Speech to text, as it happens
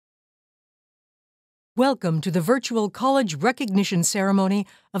Welcome to the virtual college recognition ceremony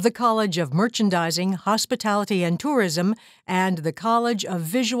of the College of Merchandising, Hospitality and Tourism and the College of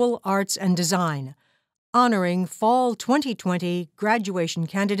Visual Arts and Design, honoring Fall 2020 graduation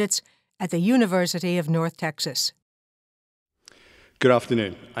candidates at the University of North Texas. Good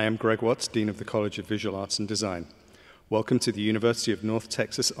afternoon. I am Greg Watts, Dean of the College of Visual Arts and Design. Welcome to the University of North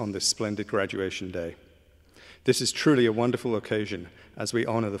Texas on this splendid graduation day. This is truly a wonderful occasion as we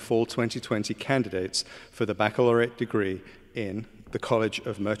honor the Fall 2020 candidates for the baccalaureate degree in the College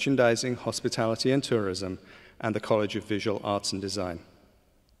of Merchandising, Hospitality and Tourism and the College of Visual Arts and Design.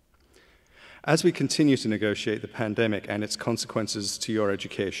 As we continue to negotiate the pandemic and its consequences to your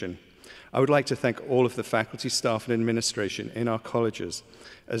education, I would like to thank all of the faculty, staff, and administration in our colleges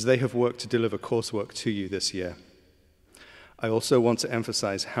as they have worked to deliver coursework to you this year. I also want to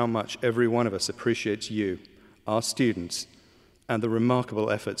emphasize how much every one of us appreciates you, our students, and the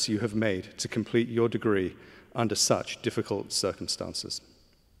remarkable efforts you have made to complete your degree under such difficult circumstances.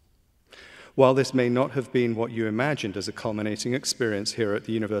 While this may not have been what you imagined as a culminating experience here at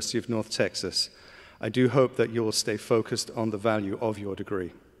the University of North Texas, I do hope that you will stay focused on the value of your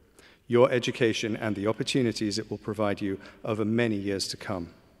degree, your education, and the opportunities it will provide you over many years to come.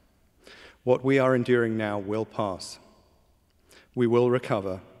 What we are enduring now will pass. We will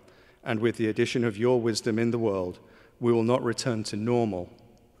recover, and with the addition of your wisdom in the world, we will not return to normal.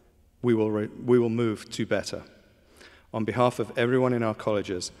 We will move to better. On behalf of everyone in our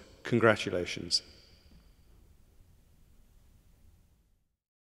colleges, congratulations.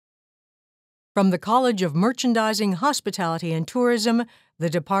 From the College of Merchandising, Hospitality and Tourism, the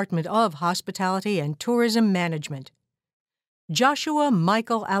Department of Hospitality and Tourism Management. Joshua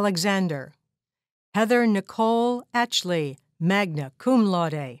Michael Alexander. Heather Nicole Atchley, magna cum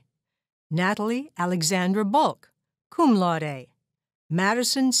laude. Natalie Alexandra Bulk, cum laude.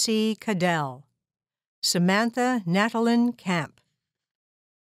 Madison C. Cadell. Samantha Natalyn Camp.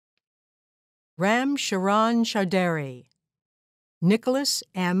 Ram Sharon Charderi. Nicholas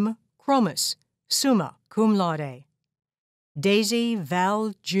M. Cromus, summa cum laude. Daisy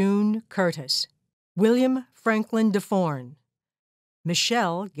Val June Curtis. William Franklin DeForn.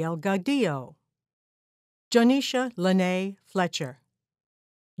 Michelle Gelgadillo. Jonisha Lene Fletcher.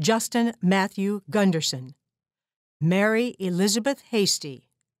 Justin Matthew Gunderson. Mary Elizabeth Hasty.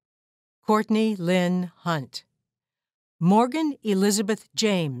 Courtney Lynn Hunt. Morgan Elizabeth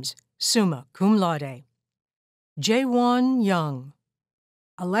James, summa cum laude. Jaewon Young.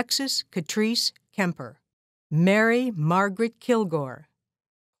 Alexis Catrice Kemper. Mary Margaret Kilgore.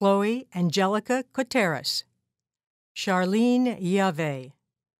 Chloe Angelica Coteras. Charlene Yave.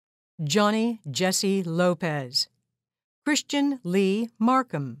 Johnny Jesse Lopez. Christian Lee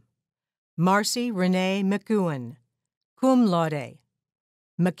Markham. Marcy Renee McEwen, cum laude.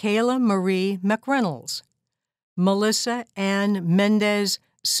 Michaela Marie McReynolds. Melissa Ann Mendez,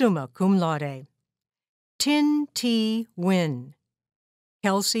 summa cum laude. Tin T. Wynn.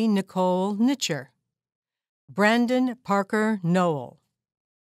 Kelsey Nicole Nitcher. Brandon Parker Noel.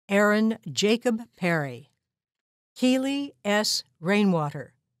 Aaron Jacob Perry. Keely S.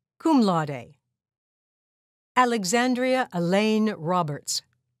 Rainwater, cum laude. Alexandria Elaine Roberts.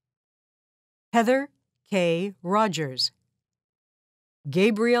 Heather K. Rogers.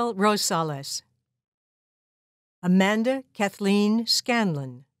 Gabriel Rosales. Amanda Kathleen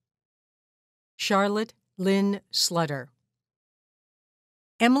Scanlon. Charlotte Lynn Slutter.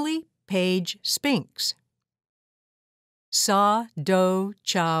 Emily Page Spinks. Sa Do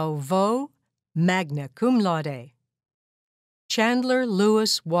Chow Vo, magna cum laude. Chandler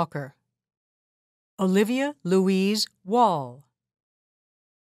Lewis Walker. Olivia Louise Wall.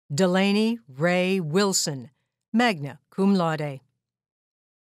 Delaney Ray Wilson, magna cum laude.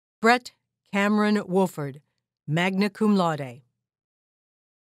 Brett Cameron Wolford, magna cum laude.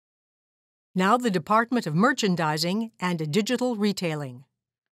 Now the Department of Merchandising and Digital Retailing.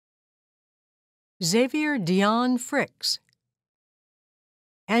 Xavier Dion Fricks.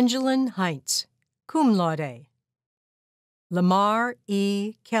 Angeline Heinz, cum laude. Lamar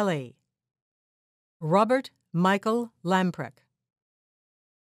E. Kelly. Robert Michael Lamprecht.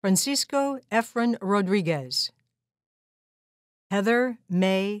 Francisco Efren Rodriguez. Heather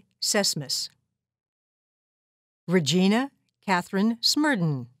May Sesmas. Regina Catherine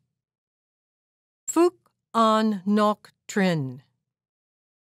Smurden. Phuc An Ngoc Trin.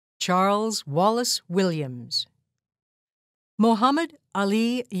 Charles Wallace Williams. Mohammed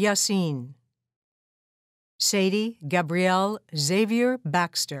Ali Yassin. Sadie Gabrielle Xavier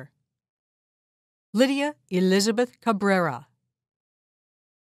Baxter. Lydia Elizabeth Cabrera.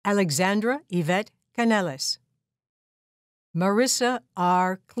 Alexandra Yvette Canelis. Marissa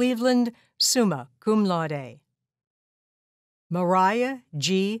R. Cleveland, summa cum laude. Mariah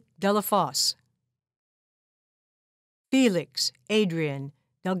G. Delafosse. Felix Adrian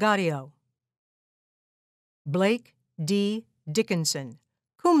Delgadio. Blake D. Dickinson,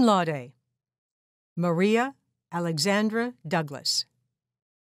 cum laude. Maria Alexandra Douglas.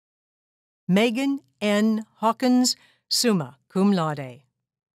 Megan N. Hawkins, summa cum laude.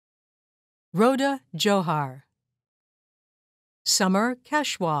 Rhoda Johar. Summer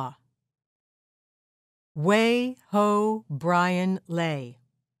Keshwa. Wei Ho Brian Lay.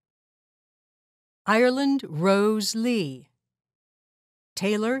 Ireland Rose Lee.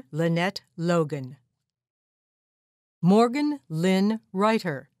 Taylor Lynette Logan. Morgan Lynn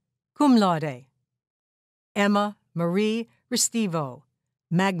Reiter, cum laude. Emma Marie Restivo,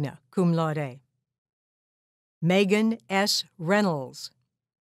 magna cum laude. Megan S. Reynolds.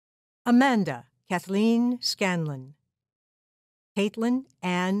 Amanda Kathleen Scanlon. Caitlin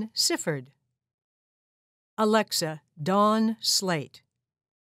Ann Sifford. Alexa Dawn Slate.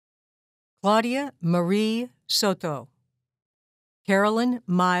 Claudia Marie Soto. Carolyn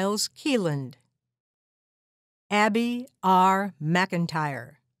Miles Keeland. Abby R.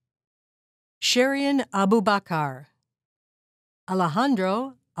 McIntyre. Sherian Abubakar.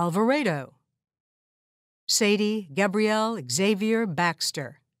 Alejandro Alvarado. Sadie Gabrielle Xavier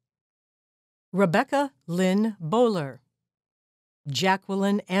Baxter. Rebecca Lynn Bowler.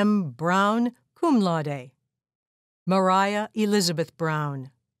 Jacqueline M. Brown, cum laude. Mariah Elizabeth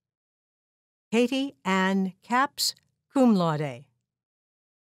Brown. Katie Ann Capps, cum laude.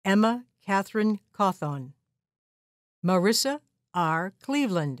 Emma Catherine Cawthon. Marissa R.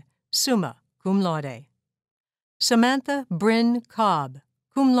 Cleveland, summa cum laude. Samantha Bryn Cobb,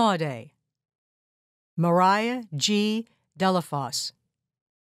 cum laude. Mariah G. Delafosse.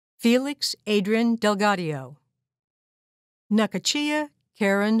 Felix Adrian Delgadio. Nakachia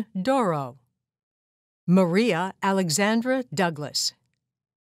Karen Doro. Maria Alexandra Douglas.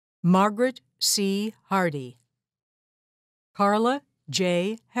 Margaret C. Hardy. Carla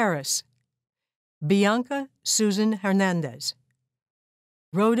J. Harris. Bianca Susan Hernandez.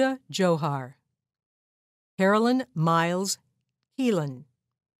 Rhoda Johar. Carolyn Miles Keelan.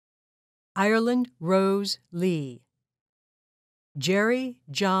 Ireland Rose Lee. Jerry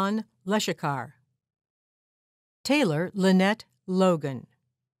John Leshakar. Taylor Lynette Logan.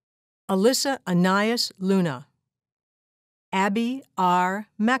 Alyssa Anais Luna. Abby R.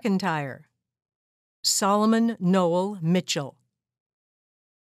 McIntyre. Solomon Noel Mitchell.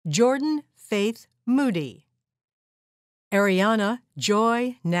 Jordan Faith Moody. Ariana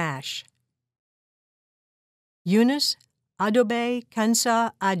Joy Nash. Eunice Adobe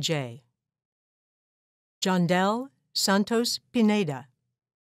Kansa Ajay. Jondell Santos Pineda.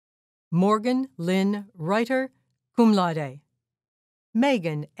 Morgan Lynn Reiter, cum laude.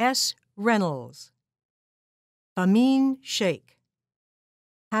 Megan S. Reynolds. Famine Sheikh.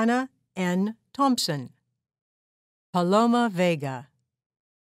 Hannah N. Thompson. Paloma Vega.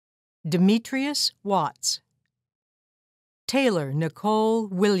 Demetrius Watts. Taylor Nicole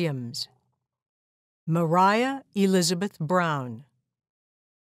Williams. Mariah Elizabeth Brown.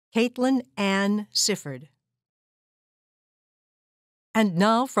 Caitlin Ann Sifford. And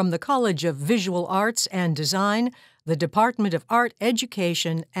now from the College of Visual Arts and Design, the Department of Art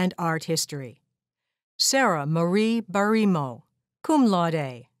Education and Art History. Sarah Marie Barimo, cum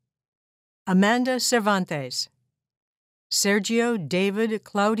laude. Amanda Cervantes. Sergio David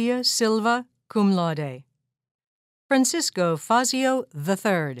Claudia Silva, cum laude. Francisco Fazio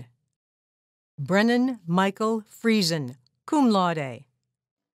III. Brennan Michael Friesen, cum laude.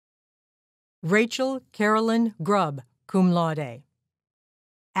 Rachel Carolyn Grubb, cum laude.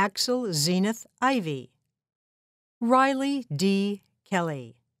 Axel Zenith Ivy. Riley D.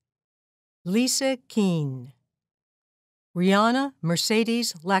 Kelly. Lisa Keene. Rihanna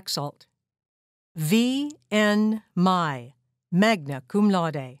Mercedes Laxalt. V. N. Mai, magna cum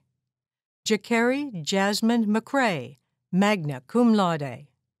laude. Jacari Jasmine McCrae, magna cum laude.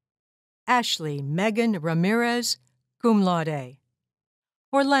 Ashley Megan Ramirez, cum laude.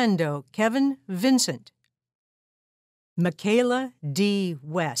 Orlando Kevin Vincent. Michaela D.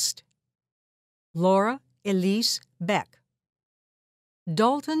 West. Laura Elise Beck.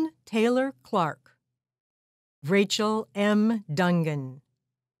 Dalton Taylor Clark. Rachel M. Dungan.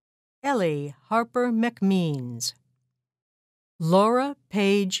 Ellie Harper McMeans. Laura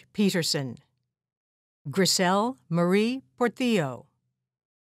Page Peterson. Griselle Marie Portillo.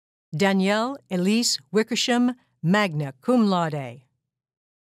 Danielle Elise Wickersham, magna cum laude.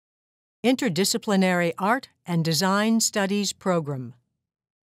 Interdisciplinary Art and Design Studies Program.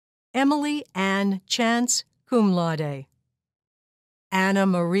 Emily Ann Chance, cum laude. Anna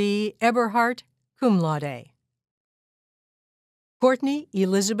Marie Eberhardt, cum laude. Courtney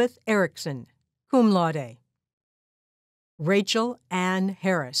Elizabeth Erickson, cum laude. Rachel Ann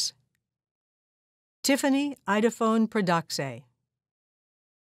Harris. Tiffany Idaphone Pradoxe.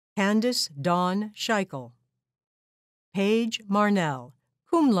 Candace Dawn Scheichel. Paige Marnell,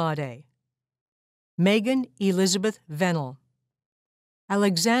 cum laude. Megan Elizabeth Venel.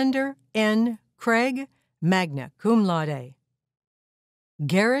 Alexander N. Craig, magna cum laude.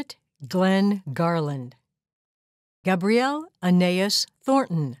 Garrett Glenn Garland. Gabrielle Aeneas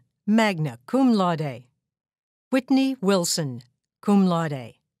Thornton, magna cum laude. Whitney Wilson, cum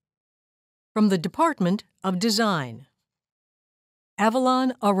laude. From the Department of Design.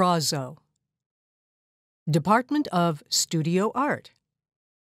 Avalon Arazo. Department of Studio Art.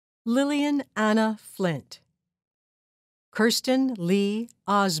 Lillian Anna Flint. Kirsten Lee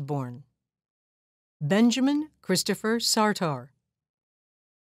Osborne. Benjamin Christopher Sartor.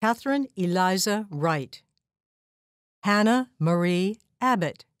 Catherine Eliza Wright. Hannah Marie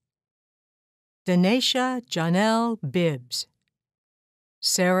Abbott. Danesha Janelle Bibbs.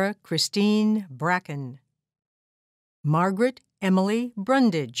 Sarah Christine Bracken. Margaret Emily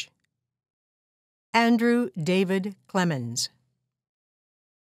Brundage. Andrew David Clemens.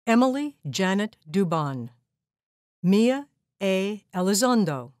 Emily Janet Dubon. Mia A.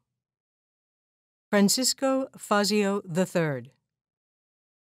 Elizondo. Francisco Fazio III.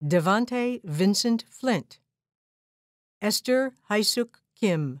 Devante Vincent Flint. Esther Haisuk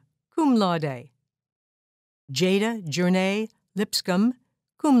Kim, cum laude. Jada Journey Lipscomb,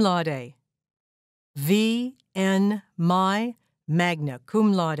 cum laude. V. N. Mai, magna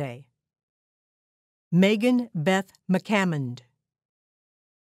cum laude. Megan Beth McCammond.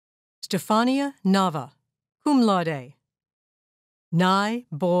 Stefania Nava, cum laude. Nye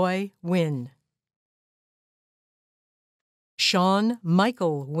Boy Wynn. Sean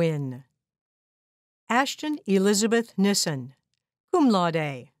Michael Wynn. Ashton Elizabeth Nissen, cum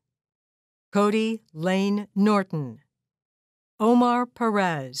laude. Cody Lane Norton. Omar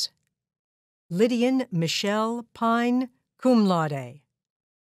Perez. Lydian Michelle Pine, cum laude.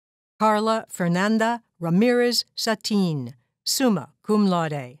 Carla Fernanda Ramirez Satin, summa cum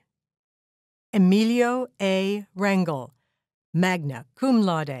laude. Emilio A. Rangel, magna cum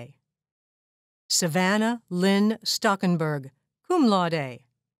laude. Savannah Lynn Stockenberg, cum laude.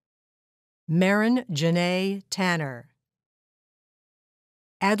 Marin Janae Tanner.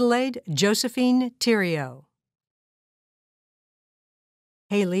 Adelaide Josephine Theriot.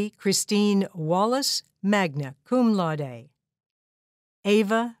 Haley Christine Wallace, magna cum laude.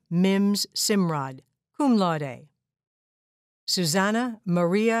 Ava Mims Simrod, cum laude. Susanna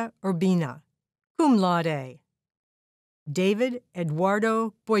Maria Urbina, cum laude. David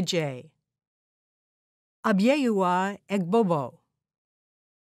Eduardo Boye. Abiyewa Egbobo.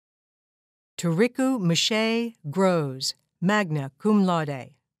 Tariku Miche Groves, magna cum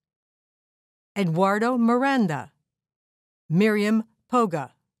laude. Eduardo Miranda. Miriam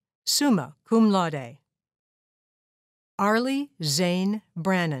Poga, summa cum laude. Arlie Zane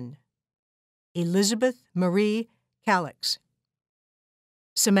Brannon. Elizabeth Marie Calix.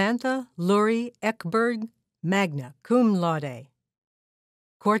 Samantha Lurie Eckberg, magna cum laude.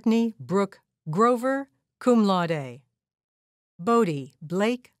 Courtney Brooke Grover, cum laude. Bodie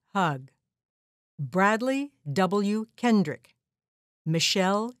Blake Hugg. Bradley W. Kendrick.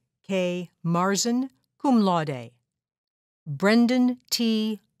 Michelle K. Marzin, cum laude. Brendan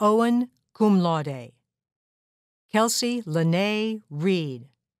T. Owen, cum laude. Kelsey Lene Reed.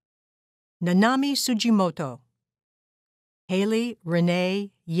 Nanami Sujimoto. Haley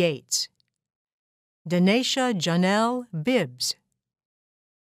Renee Yates. Danesha Janelle Bibbs.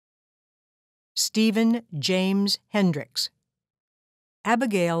 Stephen James Hendricks.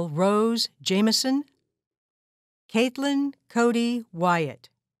 Abigail Rose Jameson. Caitlin Cody Wyatt.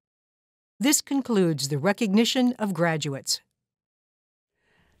 This concludes the recognition of graduates.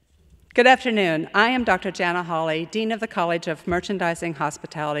 Good afternoon. I am Dr. Jana Hawley, Dean of the College of Merchandising,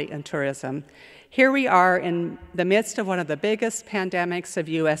 Hospitality, and Tourism. Here we are in the midst of one of the biggest pandemics of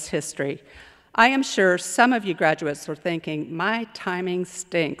U.S. history. I am sure some of you graduates are thinking, my timing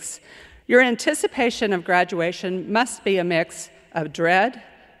stinks. Your anticipation of graduation must be a mix of dread,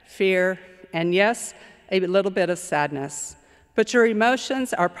 fear, and yes, a little bit of sadness. But your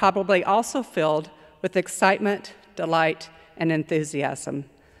emotions are probably also filled with excitement, delight, and enthusiasm.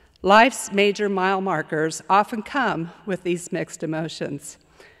 Life's major mile markers often come with these mixed emotions.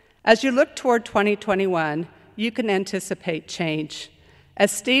 As you look toward 2021, you can anticipate change.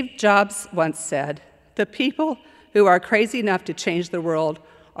 As Steve Jobs once said, the people who are crazy enough to change the world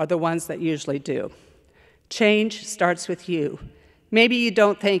are the ones that usually do. Change starts with you. Maybe you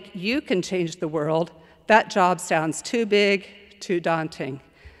don't think you can change the world. That job sounds too big, too daunting.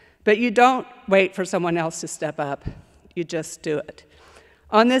 But you don't wait for someone else to step up. You just do it.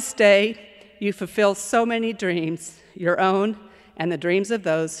 On this day, you fulfill so many dreams, your own and the dreams of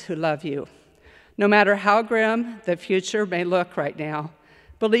those who love you. No matter how grim the future may look right now,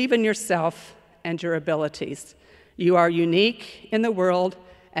 believe in yourself and your abilities. You are unique in the world,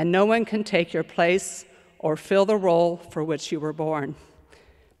 and no one can take your place or fill the role for which you were born.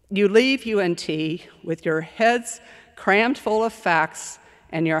 You leave UNT with your heads crammed full of facts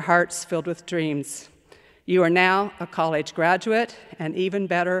and your hearts filled with dreams. You are now a college graduate, and even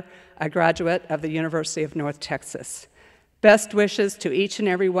better, a graduate of the University of North Texas. Best wishes to each and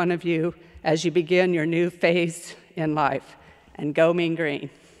every one of you as you begin your new phase in life. And go Mean Green.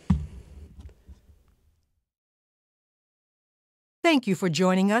 Thank you for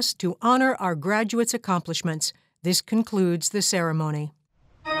joining us to honor our graduates' accomplishments. This concludes the ceremony.